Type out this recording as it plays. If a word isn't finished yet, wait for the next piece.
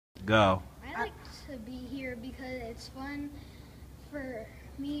Go. I like to be here because it's fun for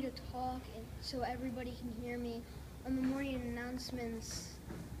me to talk and so everybody can hear me on the morning announcements.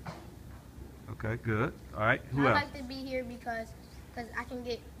 Okay, good. All right. Who I else? like to be here because I can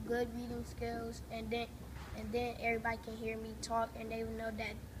get good reading skills, and then everybody can hear me talk, and they will know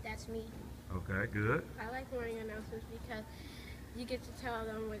that that's me. Okay, good. I like morning announcements because you get to tell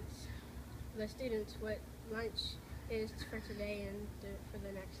them the students what lunch is for today and for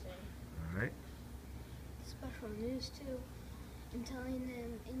the next day. All right. Special news too, and telling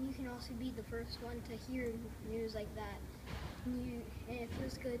them, and you can also be the first one to hear news like that. And it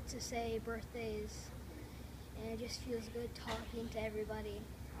feels good to say birthdays, and it just feels good talking to everybody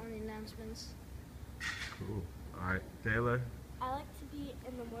on the announcements. Cool. All right, Taylor. I like to be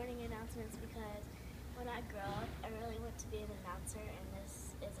in the morning announcements because when I grow up, I really want to be an announcer, and this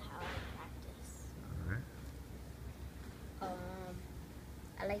is how I practice. All right. Um,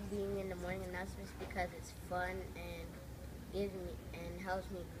 I like being in the morning announcements because it's fun and gives me and helps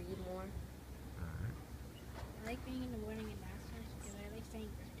me read more. All right. I like being in the morning